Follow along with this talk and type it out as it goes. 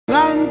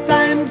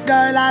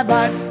I've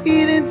had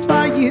feelings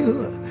for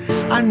you.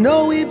 I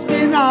know it's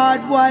been hard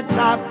what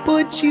I've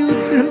put you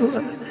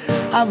through.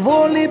 I've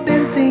only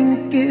been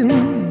thinking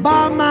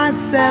about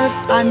myself.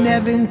 I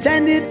never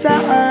intended to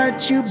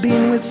hurt you,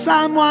 been with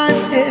someone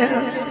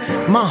else.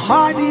 My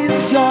heart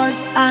is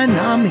yours and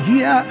I'm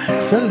here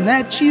to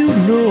let you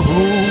know.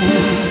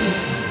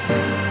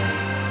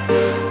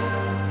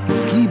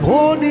 Keep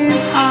holding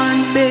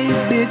on,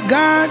 baby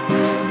girl,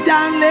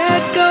 don't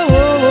let go.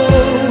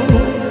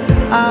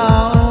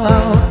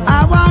 Oh,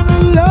 I wanna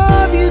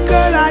love you,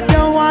 girl, I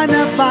don't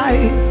wanna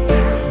fight.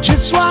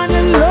 Just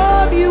wanna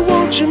love you,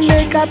 won't you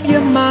make up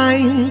your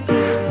mind?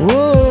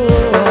 Whoa,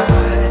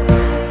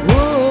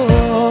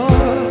 whoa,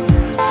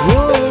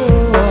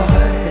 whoa.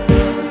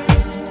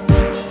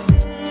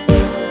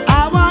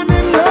 I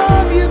wanna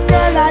love you,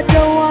 girl, I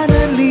don't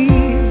wanna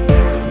leave.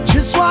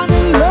 Just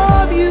wanna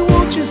love you,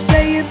 won't you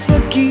say it's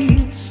for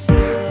keeps?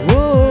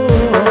 Whoa,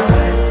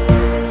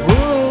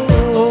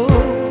 whoa,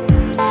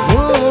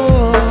 whoa.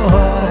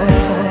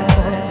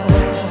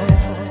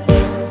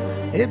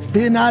 It's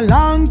been a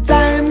long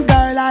time,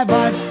 girl, I've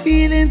had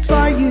feelings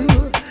for you.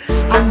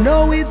 I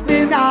know it's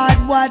been hard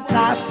what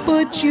I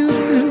put you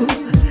through.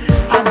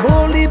 I've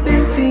only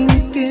been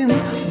thinking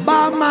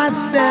about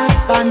myself.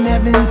 I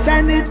never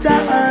intended to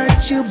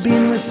hurt you,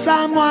 been with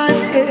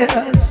someone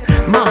else.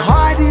 My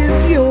heart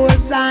is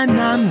yours and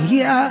I'm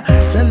here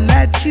to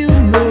let you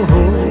know.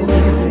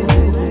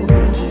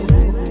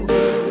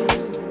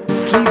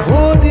 Keep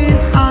holding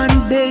on,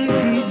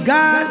 baby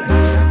girl,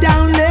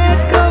 don't let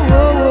go.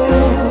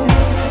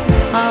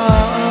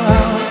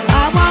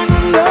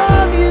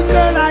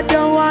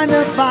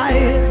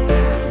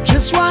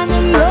 Just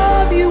wanna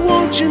love you,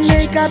 won't you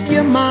make up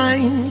your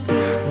mind?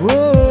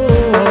 Whoa,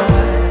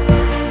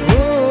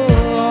 whoa,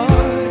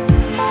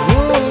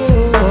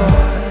 whoa.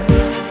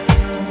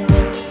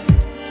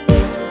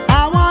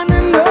 I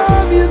wanna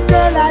love you,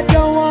 girl, I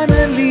don't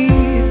wanna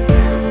leave.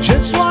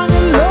 Just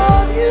wanna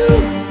love you,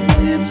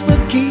 it's for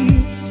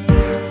keeps.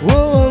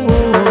 Whoa,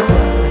 whoa,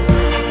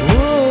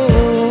 whoa.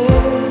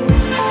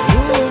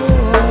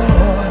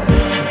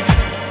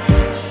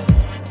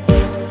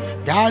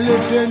 Girl,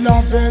 if you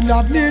love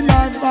me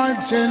life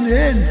until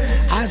end,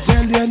 I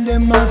tell you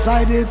them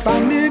outside it for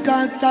me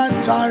got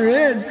that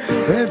torrent.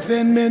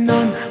 Within me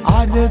none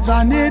audit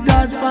and need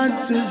that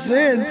fancy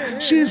sin.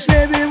 She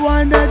say me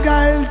want the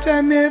girl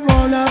to me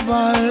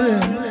vulnerable.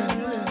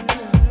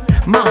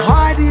 My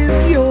heart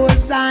is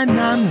yours and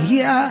I'm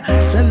here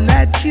to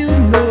let you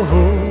know.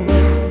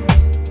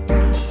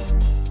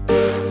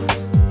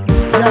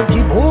 Girl,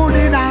 keep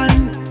holding on,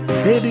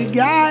 baby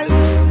girl,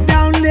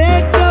 don't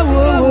let go.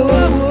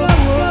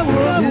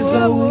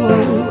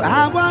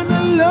 I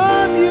wanna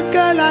love you,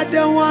 girl, I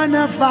don't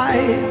wanna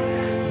fight.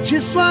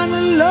 Just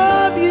wanna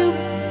love you,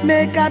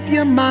 make up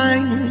your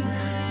mind.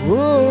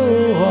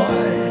 Whoa,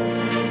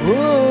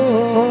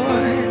 whoa,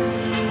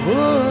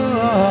 whoa.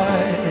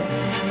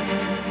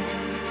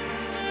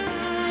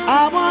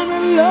 I wanna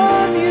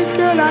love you,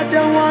 girl, I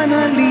don't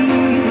wanna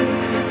leave.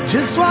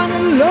 Just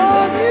wanna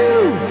love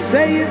you,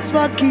 say it's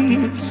for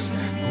keeps.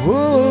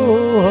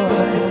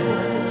 Whoa.